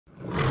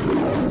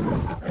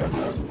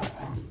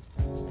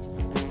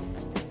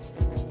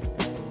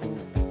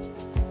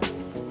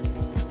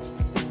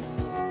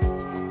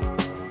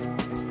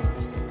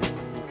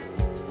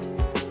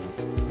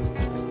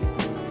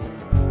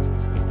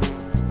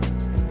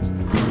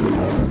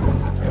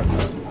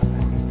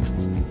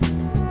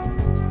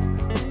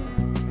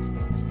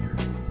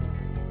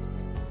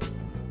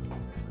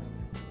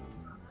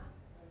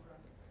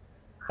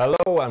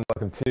Hello and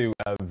welcome to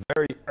a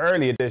very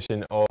early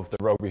edition of the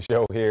Rugby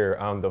Show here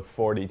on the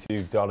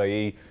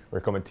 42.ie. We're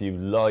coming to you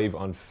live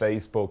on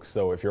Facebook,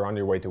 so if you're on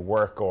your way to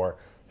work or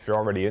if you're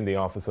already in the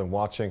office and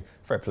watching,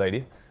 fair play to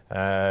you.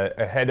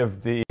 Ahead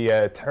of the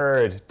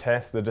third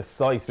test, the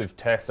decisive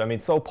test, I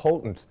mean, so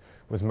potent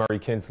was Murray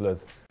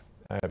Kinsella's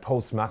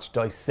post-match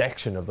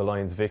dissection of the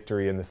Lions'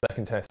 victory in the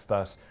second test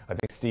that I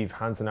think Steve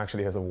Hansen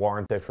actually has a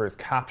warrant out for his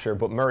capture.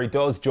 But Murray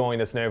does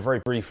join us now very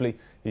briefly.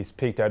 He's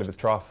peeked out of his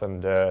trough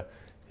and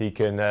he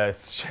can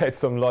shed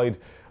some light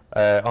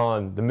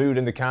on the mood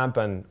in the camp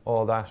and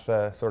all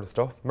that sort of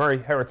stuff. Murray,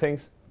 how are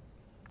things?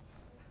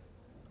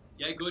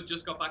 Yeah, good.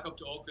 Just got back up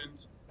to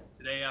Auckland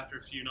today after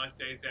a few nice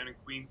days down in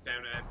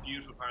Queenstown, a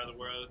beautiful part of the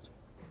world.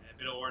 A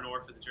bit of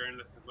R&R for the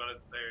journalists as well as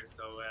the players,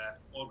 so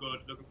all good.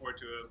 Looking forward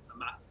to a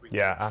massive week.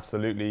 Yeah,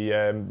 absolutely.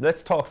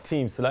 Let's talk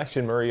team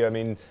selection, Murray. I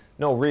mean,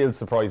 no real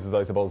surprises,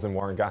 I suppose, in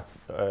Warren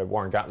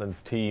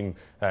Gatland's team.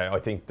 I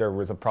think there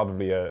was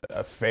probably a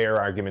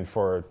fair argument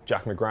for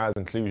Jack McGrath's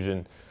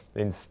inclusion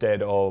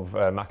instead of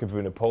Maka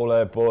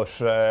Vunipola,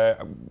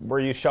 but were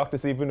you shocked to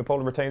see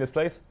Vunipola retain his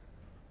place?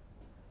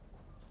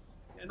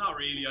 Yeah, not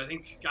really. I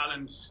think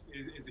Gatland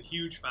is a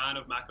huge fan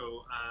of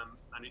Mako,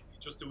 and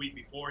just a week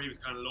before he was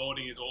kind of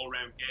lauding his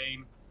all-round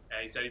game.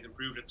 He said he's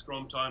improved at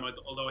scrum time,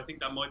 although I think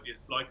that might be a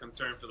slight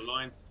concern for the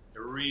Lions. They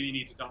really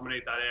need to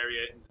dominate that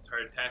area in the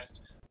third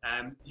test.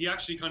 He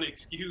actually kind of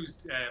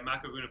excused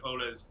Mako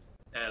Vunipola's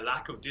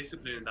lack of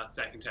discipline in that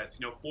second test.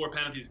 You know, 4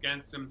 penalties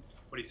against him,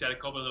 but he said a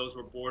couple of those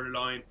were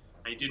borderline,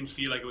 and he didn't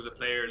feel like it was a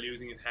player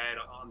losing his head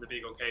on the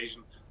big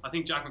occasion. I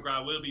think Jack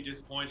McGrath will be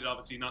disappointed,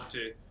 obviously, not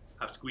to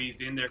have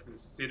squeezed in there,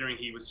 considering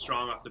he was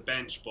strong off the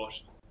bench, but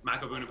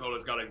Mako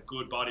Vunipola's got a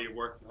good body of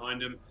work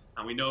behind him,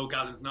 and we know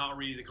Gatland's not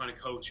really the kind of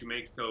coach who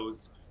makes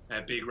those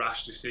big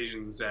rash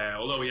decisions,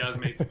 although he has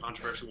made some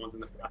controversial ones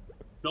in the past.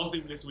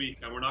 Nothing this week,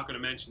 and we're not going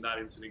to mention that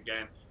incident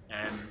again.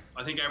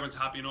 I think everyone's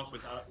happy enough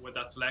with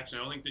that selection.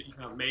 I don't think that you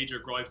can have major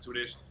gripes with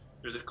it.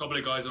 There's a couple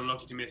of guys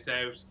unlucky to miss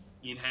out.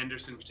 Ian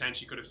Henderson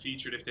potentially could have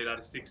featured if they'd had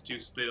a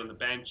 6-2 split on the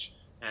bench,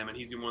 and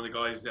he's been one of the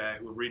guys who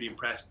have really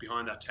impressed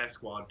behind that test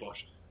squad,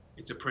 but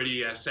it's a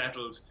pretty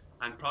settled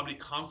and probably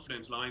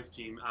confident Lions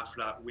team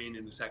after that win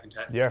in the second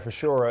test. Yeah, for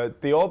sure.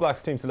 The All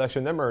Blacks team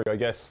selection, then, Murray, I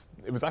guess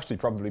it was actually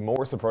probably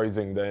more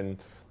surprising than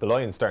the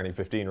Lions starting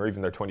 15 or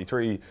even their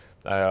 23.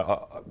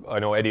 I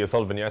know Eddie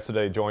O'Sullivan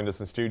yesterday joined us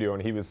in studio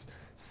and he was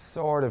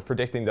sort of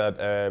predicting that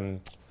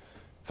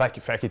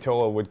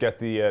Fekitoa would get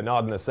the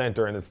nod in the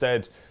centre, and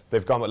instead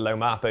they've gone with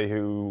Laumape,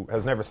 who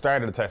has never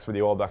started a test with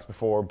the All Blacks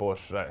before,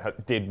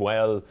 but did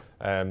well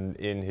in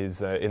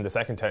the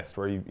second test,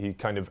 where he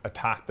kind of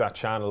attacked that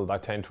channel,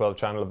 that 10-12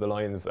 channel of the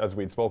Lions, as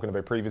we'd spoken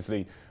about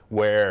previously,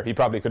 where he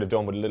probably could have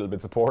done with a little bit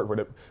of support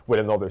with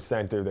another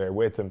centre there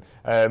with him.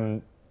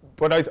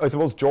 But I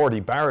suppose Jordie,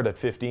 Barrett at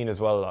 15 as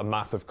well, a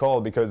massive call,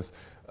 because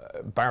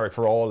Barrett,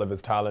 for all of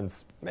his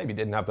talents, maybe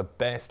didn't have the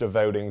best of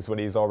outings when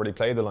he's already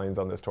played the Lions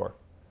on this tour.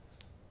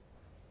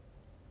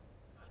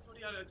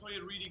 I thought he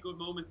had really good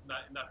moments in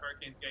that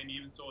Hurricanes game. He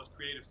even saw his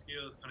creative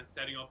skills kind of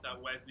setting up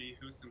that Wesley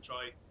Houston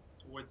try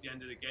towards the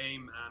end of the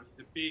game. He's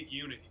a big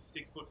unit. He's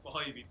 6'5".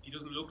 He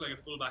doesn't look like a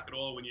fullback at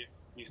all when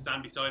you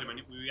stand beside him.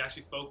 And we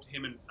actually spoke to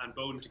him and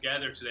Bowden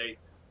together today,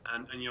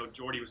 and you know,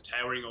 Jordie was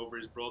towering over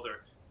his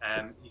brother.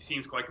 He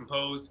seems quite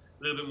composed,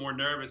 a little bit more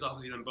nervous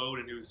obviously than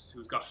Bowden, who's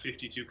got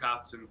 52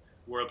 caps and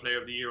World Player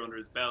of the Year under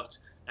his belt.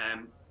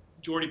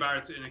 Jordie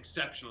Barrett's an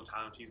exceptional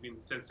talent. He's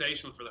been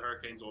sensational for the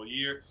Hurricanes all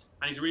year,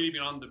 and he's really been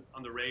on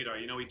the radar.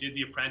 You know, he did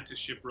the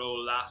apprenticeship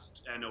role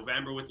last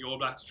November with the All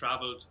Blacks,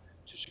 travelled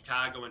to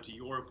Chicago and to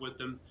Europe with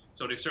them,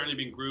 so they've certainly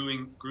been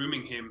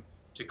grooming him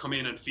to come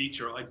in and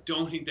feature. I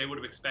don't think they would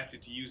have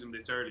expected to use him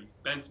this early.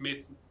 Ben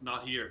Smith's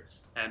not here,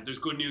 and there's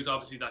good news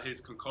obviously that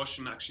his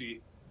concussion actually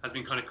has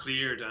been kind of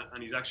cleared,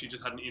 and he's actually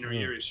just had an inner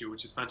ear issue,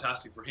 which is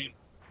fantastic for him,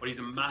 but he's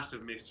a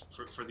massive miss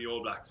for the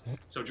All Blacks.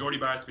 So Jordie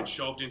Barrett's been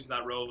shoved into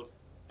that role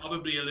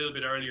probably a little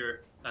bit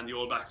earlier than the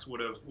All Blacks would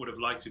have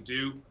liked to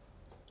do.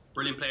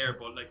 Brilliant player,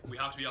 but like, we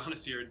have to be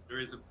honest here, there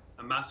is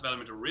a massive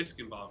element of risk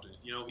involved in it.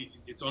 You know,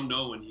 it's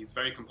unknown. He's a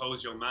very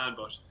composed young man,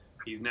 but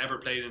he's never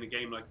played in a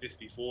game like this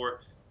before.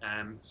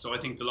 So I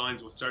think the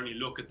Lions will certainly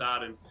look at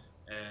that, and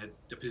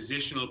the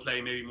positional play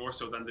maybe more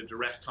so than the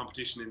direct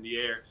competition in the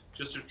air,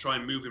 just to try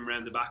and move him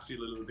around the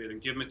backfield a little bit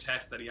and give him a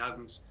test that he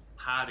hasn't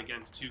had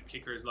against two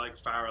kickers like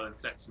Farrell and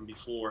Sexton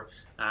before.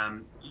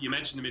 You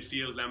mentioned the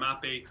midfield,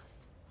 Laumape.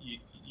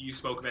 You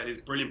spoke about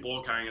his brilliant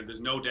ball carrying, and there's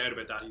no doubt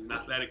about that. He's an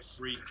athletic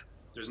freak.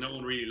 There's no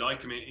one really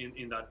like him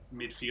in that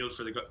midfield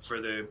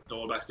for the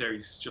All Blacks there.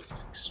 He's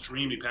just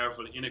extremely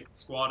powerful in a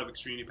squad of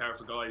extremely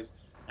powerful guys.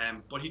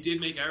 But he did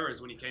make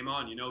errors when he came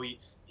on. You know,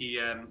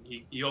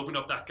 he opened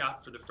up that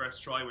gap for the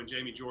first try when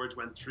Jamie George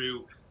went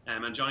through,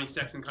 and Johnny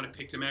Sexton kind of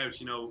picked him out.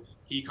 You know,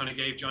 he kind of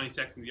gave Johnny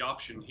Sexton the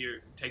option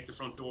here, take the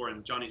front door,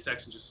 and Johnny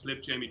Sexton just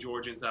slipped Jamie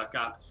George into that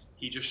gap.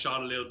 He just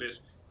shot a little bit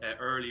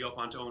early up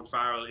onto Owen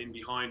Farrell in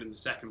behind in the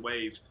second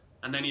wave,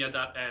 and then he had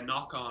that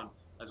knock on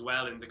as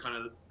well in the kind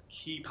of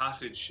key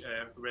passage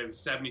around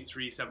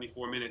 73,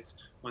 74 minutes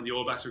when the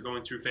All Blacks were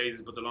going through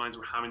phases, but the Lions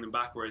were hammering them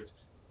backwards.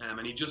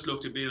 And he just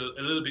looked a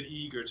little bit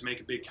eager to make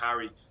a big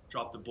carry,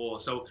 drop the ball.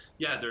 So,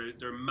 yeah,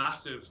 there are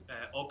massive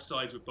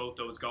upsides with both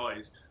those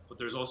guys, but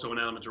there's also an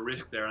element of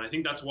risk there. And I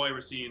think that's why we're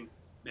seeing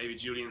maybe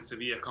Julian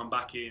Sevilla come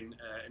back in,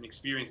 an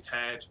experienced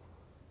head,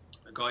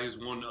 a guy who's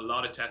won a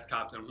lot of test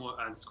caps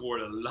and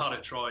scored a lot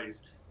of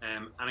tries,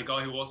 and a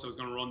guy who also is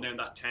going to run down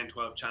that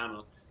 10-12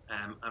 channel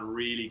and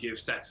really give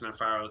Sexton and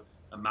Farrell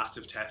a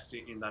massive test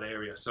in that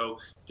area. So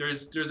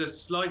there's a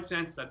slight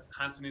sense that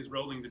Hansen is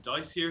rolling the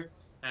dice here.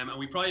 And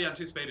we probably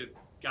anticipated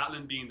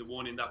Gatland being the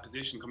one in that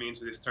position coming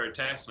into this third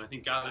test. And I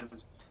think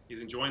Gatland is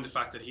enjoying the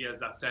fact that he has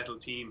that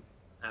settled team.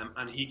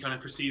 And he kind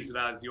of perceives it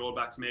as the All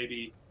Blacks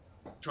maybe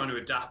trying to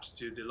adapt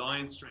to the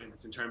Lions'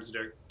 strengths in terms of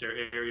their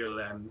aerial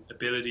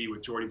ability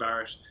with Jordie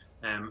Barrett.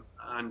 And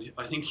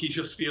I think he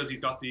just feels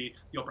he's got the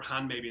upper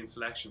hand maybe in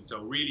selection.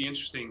 So really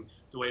interesting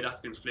the way that's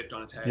been flipped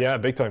on its head. Yeah,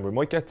 big time. We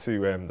might get to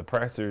the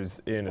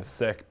pressers in a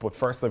sec. But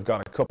first I've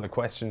got a couple of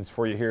questions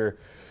for you here.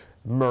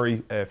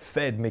 Murray,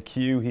 Fed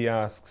McHugh, he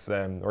asks,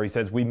 or he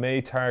says, we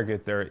may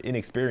target their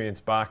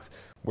inexperienced backs.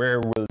 Where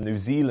will New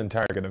Zealand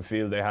target and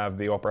feel they have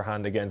the upper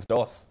hand against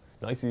us?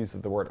 Nice use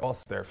of the word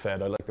us there,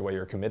 Fed. I like the way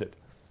you're committed.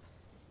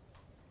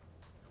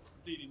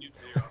 Completely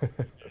neutral here,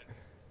 obviously.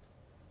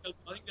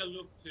 I think they'll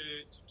look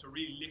to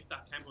really lift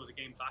that tempo of the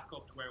game back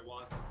up to where it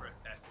was in the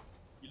first test.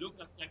 You look at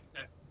that second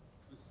test,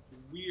 it was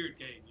a weird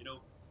game. You know,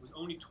 it was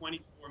only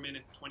 24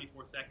 minutes,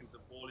 24 seconds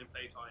of ball in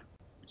play time,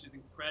 which is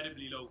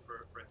incredibly low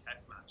for a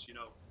test match. You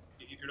know,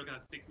 if you're looking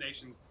at Six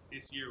Nations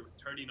this year, it was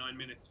 39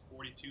 minutes,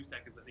 42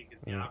 seconds, I think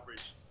is the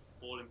average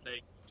ball in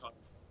play time.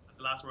 At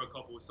the last World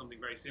Cup, it was something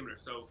very similar.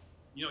 So,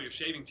 you know, you're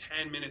shaving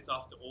 10 minutes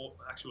off the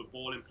actual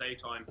ball in play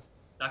time.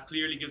 That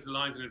clearly gives the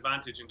Lions an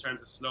advantage in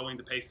terms of slowing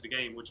the pace of the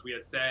game, which we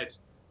had said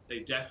they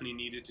definitely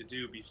needed to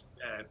do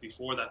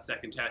before that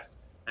second test.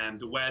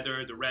 The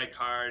weather, the red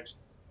card,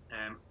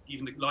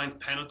 even the Lions'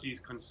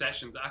 penalties,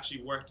 concessions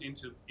actually worked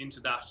into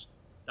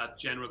that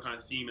general kind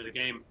of theme of the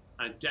game,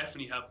 and it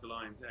definitely helped the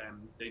Lions.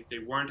 They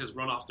weren't as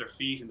run off their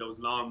feet in those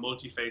long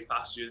multi-phase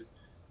passages,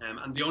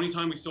 and the only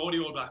time we saw the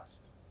All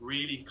Blacks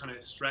really kind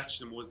of stretch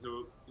them was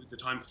the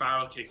time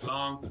Farrell kicked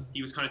long.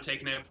 He was kind of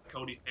taken out by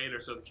Cody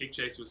Taylor, so the kick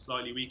chase was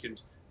slightly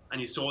weakened,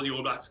 and you saw the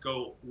All Blacks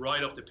go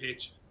right up the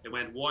pitch. They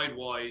went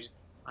wide,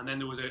 and then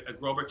there was a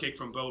grubber kick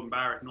from Beauden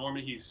Barrett.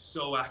 Normally he's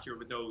so accurate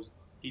with those.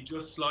 He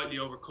just slightly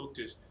overcooked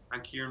it,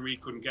 and Kieran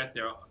Reid couldn't get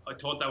there. I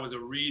thought that was a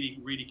really,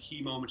 really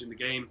key moment in the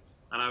game,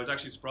 and I was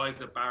actually surprised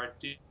that Barrett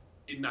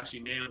didn't actually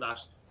nail that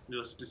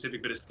little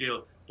specific bit of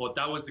skill. But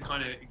that was the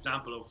kind of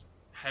example of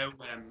how,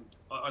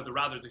 or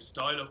rather the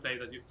style of play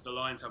that the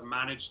Lions have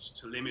managed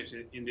to limit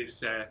in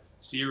this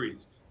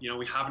series. You know,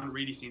 we haven't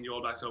really seen the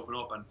All Blacks open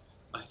up, and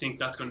I think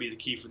that's going to be the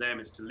key for them,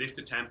 is to lift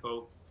the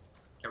tempo,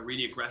 get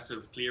really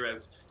aggressive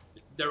clear-outs.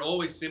 They're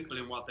always simple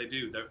in what they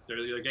do.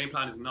 Their game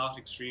plan is not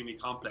extremely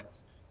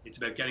complex. It's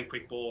about getting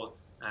quick ball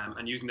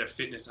and using their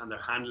fitness and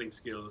their handling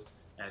skills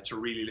to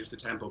really lift the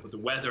tempo. But the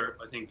weather,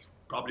 I think,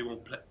 probably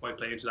won't quite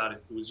play into that.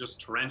 It was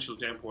just torrential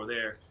downpour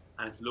there,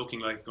 and it's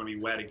looking like it's going to be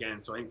wet again.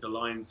 So I think the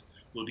Lions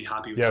will be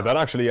happy with that. Yeah, that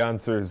actually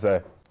answers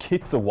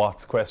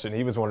Kitsawatt's question.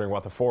 He was wondering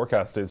what the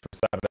forecast is for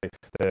Saturday.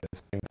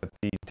 Saying that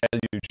the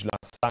deluge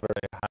last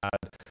Saturday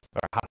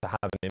had to have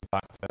an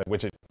impact,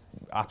 which it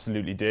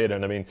absolutely did.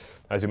 And I mean,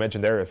 as you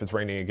mentioned there, if it's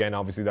raining again,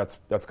 obviously that's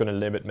going to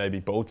limit maybe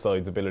both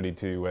sides' ability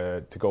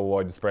to go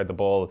wide and spread the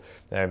ball.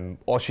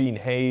 Oisin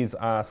Hayes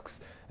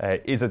asks,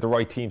 is it the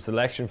right team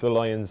selection for the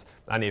Lions?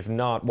 And if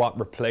not, what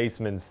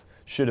replacements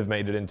should have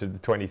made it into the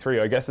 23?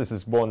 I guess this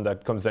is one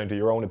that comes down to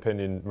your own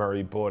opinion,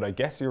 Murray, but I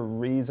guess you're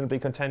reasonably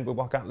content with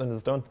what Gatland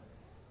has done.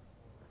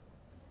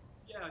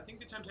 Yeah, I think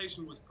the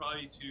temptation was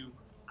probably to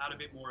add a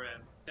bit more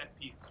set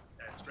piece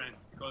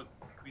strength, because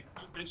we've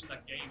mentioned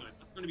that game line.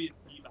 That's going to be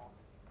a key back.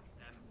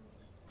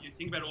 You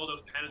think about all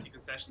those penalty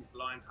concessions the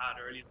Lions had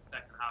early in the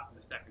second half in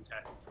the second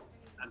test,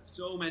 and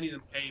so many of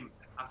them came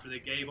after they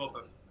gave up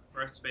a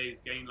first phase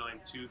gain line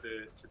to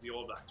the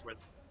All Blacks, where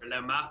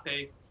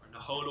Laumape or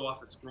Naholo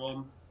off a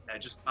scrum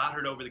just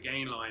battered over the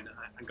gain line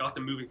and got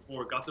them moving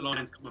forward, got the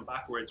Lions coming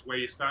backwards, where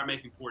you start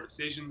making poor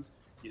decisions,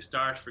 you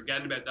start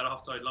forgetting about that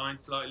offside line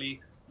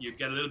slightly, you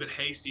get a little bit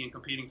hasty in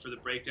competing for the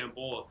breakdown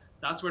ball.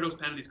 That's where those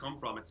penalties come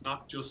from. It's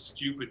not just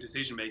stupid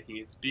decision making,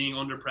 it's being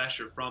under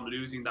pressure from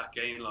losing that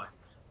gain line.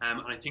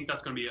 And I think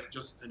that's going to be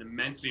just an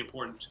immensely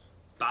important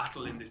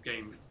battle in this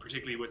game,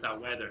 particularly with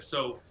that weather.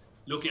 So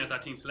looking at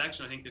that team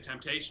selection, I think the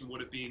temptation would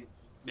have been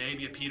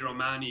maybe a Peter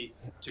O'Mahony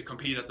to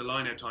compete at the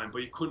line-out time,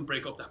 but you couldn't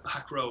break up that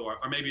back row, or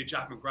maybe a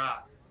Jack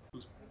McGrath,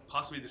 who's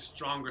possibly the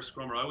stronger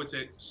scrummer. I would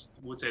say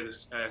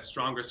the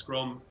stronger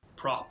scrum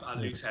prop at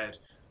loose head.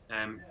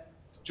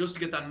 just to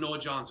get that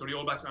nudge on, so the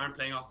All Blacks aren't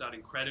playing off that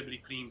incredibly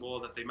clean ball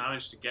that they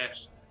managed to get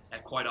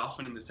quite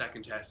often in the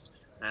second test.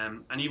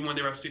 And even when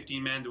they were at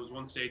 15 men, there was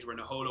one stage where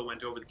Naholo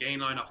went over the gain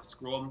line off a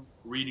scrum,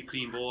 really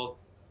clean ball.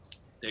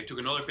 They took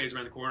another phase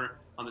around the corner.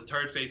 On the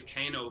third phase,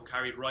 Kano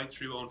carried right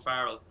through Owen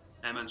Farrell,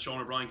 and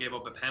Sean O'Brien gave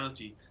up a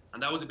penalty.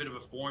 And that was a bit of a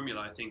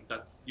formula, I think,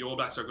 that the All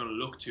Blacks are going to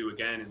look to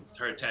again in the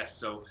third test.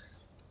 So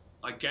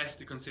I guess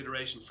the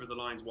consideration for the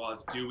Lions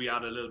was, do we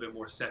add a little bit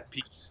more set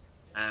piece?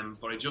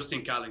 But I just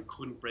think Gatland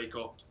couldn't break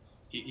up.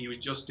 He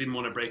just didn't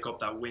want to break up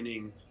that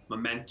winning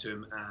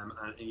momentum,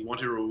 and he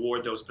wanted to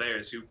reward those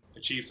players who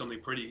achieved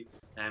something pretty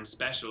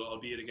special,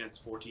 albeit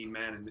against 14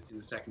 men in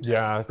the second test.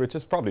 Yeah, which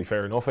is probably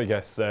fair enough, I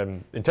guess.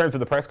 In terms of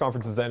the press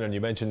conferences then, and you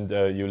mentioned,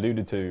 you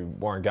alluded to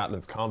Warren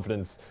Gatland's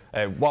confidence.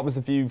 What was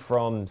the view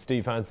from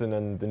Steve Hansen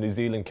and the New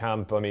Zealand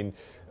camp? I mean,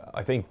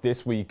 I think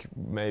this week,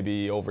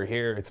 maybe over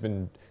here, it's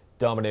been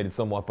dominated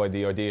somewhat by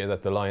the idea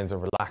that the Lions are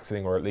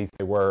relaxing, or at least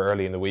they were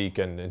early in the week,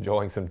 and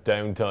enjoying some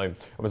downtime.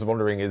 I was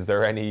wondering, is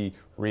there any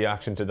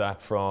reaction to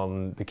that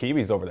from the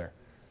Kiwis over there?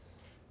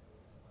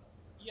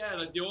 Yeah,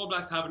 like the All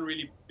Blacks haven't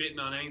really bitten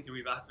on anything.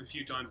 We've asked them a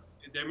few times.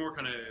 They're more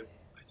kind of,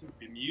 I think,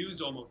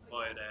 bemused almost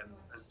by it,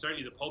 and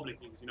certainly the public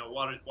thinks, you know,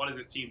 what is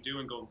this team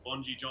doing? Going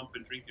bungee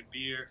jumping, drinking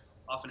beer,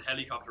 often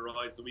helicopter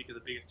rides the week of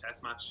the biggest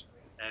test match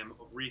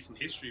of recent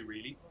history,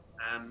 really.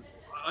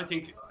 I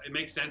think it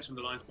makes sense from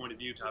the Lions' point of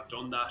view to have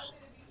done that.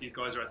 These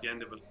guys are at the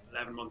end of an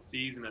 11-month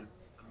season and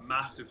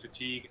massive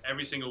fatigue.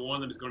 Every single one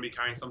of them is going to be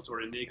carrying some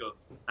sort of niggle,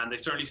 and they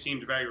certainly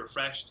seemed very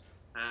refreshed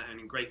and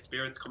in great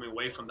spirits coming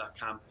away from that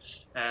camp.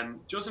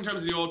 Just in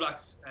terms of the All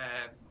Blacks,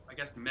 I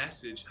guess,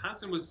 message,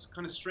 Hansen was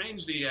kind of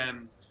strangely,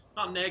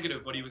 not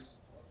negative, but he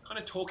was kind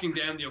of talking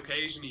down the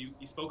occasion.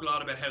 He spoke a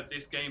lot about how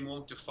this game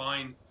won't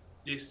define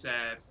this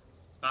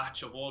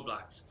batch of All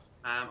Blacks.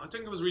 I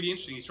think it was really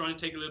interesting. He's trying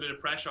to take a little bit of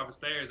pressure off his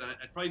players, and it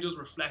probably does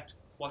reflect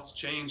what's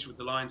changed with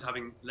the Lions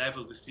having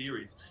leveled the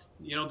series.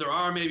 You know, there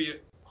are maybe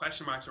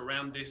question marks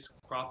around this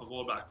crop of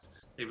All Blacks.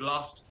 They've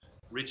lost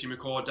Richie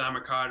McCaw, Dan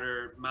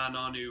McCarter, Man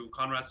Anu,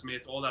 Conrad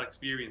Smith, all that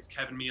experience,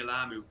 Kevin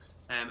Mialamu.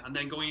 And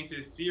then going into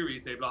this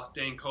series, they've lost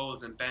Dane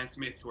Coles and Ben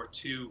Smith, who are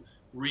two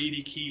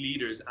really key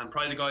leaders and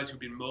probably the guys who've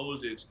been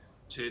moulded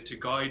to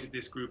guide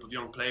this group of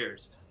young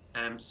players.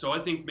 So I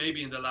think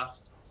maybe in the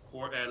last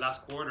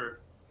quarter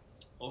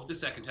of the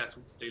second test,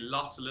 they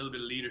lost a little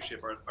bit of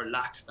leadership or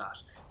lacked that.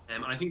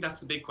 And I think that's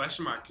the big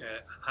question mark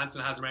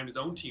Hansen has around his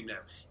own team now.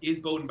 Is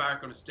Beauden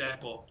Barrett going to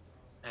step up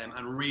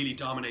and really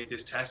dominate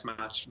this test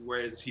match,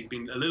 whereas he's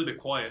been a little bit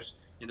quiet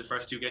in the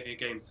first two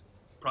games,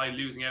 probably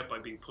losing out by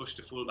being pushed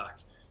to fullback,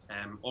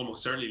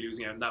 almost certainly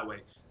losing out in that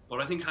way.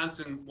 But I think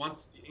Hansen,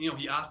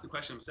 he asked the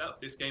question himself,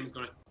 this game is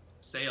going to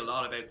say a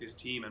lot about this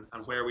team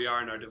and where we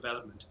are in our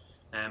development.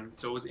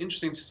 So it was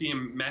interesting to see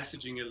him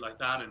messaging it like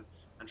that and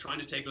trying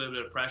to take a little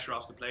bit of pressure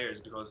off the players,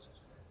 because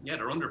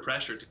they're under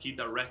pressure to keep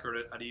that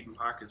record at Eden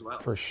Park as well.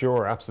 For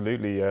sure,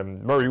 absolutely.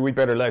 Murray, we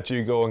better let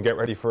you go and get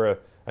ready for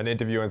an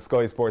interview on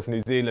Sky Sports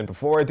New Zealand.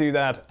 Before I do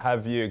that,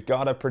 have you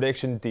got a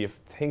prediction? Do you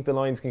think the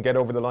Lions can get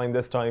over the line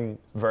this time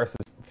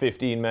versus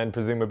 15 men,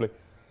 presumably?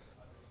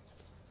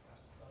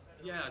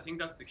 Yeah, I think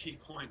that's the key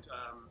point.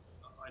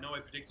 I know I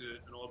predicted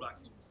an All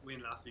Blacks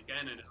win last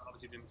weekend, and it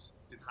obviously didn't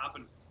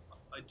happen.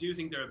 I do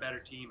think they're a better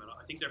team, and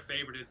I think their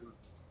favoritism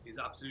is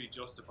absolutely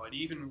justified,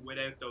 even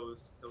without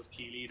those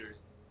key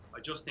leaders. I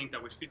just think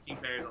that with 15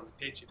 players on the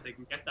pitch, if they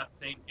can get that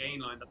same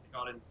gain line that they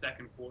got in the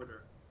second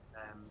quarter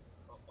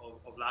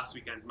of last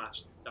weekend's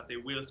match, that they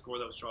will score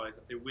those tries,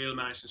 that they will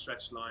manage to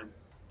stretch the lines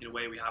in a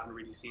way we haven't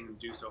really seen them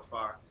do so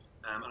far.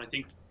 And I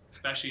think,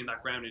 especially in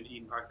that ground in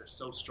Eden Park, they're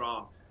so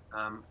strong.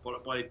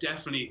 But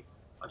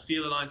I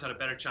feel the Lions had a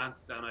better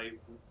chance than I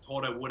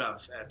thought I would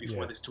have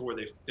before this tour.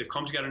 They've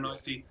come together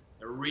nicely.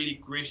 They're a really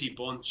gritty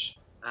bunch.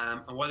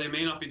 And while they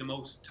may not be the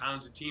most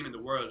talented team in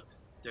the world,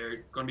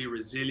 they're going to be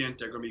resilient.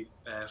 They're going to be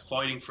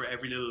fighting for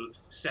every little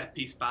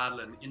set-piece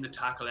battle and in the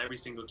tackle every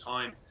single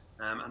time.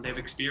 And they've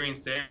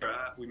experience there.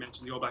 We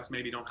mentioned the All Blacks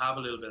maybe don't have a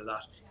little bit of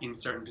that in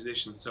certain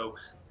positions. So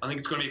I think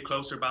it's going to be a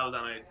closer battle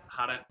than I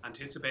had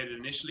anticipated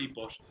initially,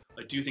 but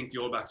I do think the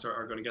All Blacks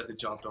are going to get the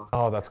job done.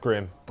 Oh, that's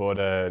grim, but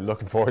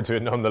looking forward to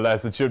it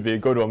nonetheless. It should be a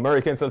good one.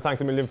 Murray Kinsella, thanks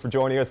a million for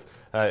joining us.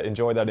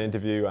 Enjoy that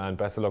interview and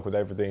best of luck with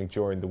everything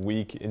during the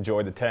week.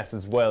 Enjoy the test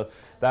as well.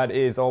 That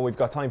is all we've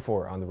got time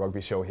for on the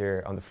Rugby Show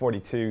here on the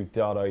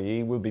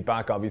 42.ie. We'll be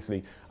back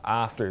obviously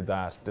after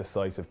that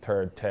decisive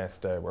third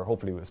test where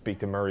hopefully we'll speak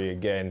to Murray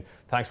again.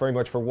 Thanks very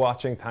much for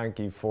watching. Thank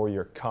you for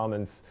your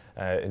comments.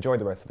 Enjoy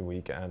the rest of the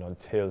week, and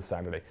until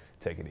Saturday,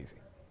 take it easy.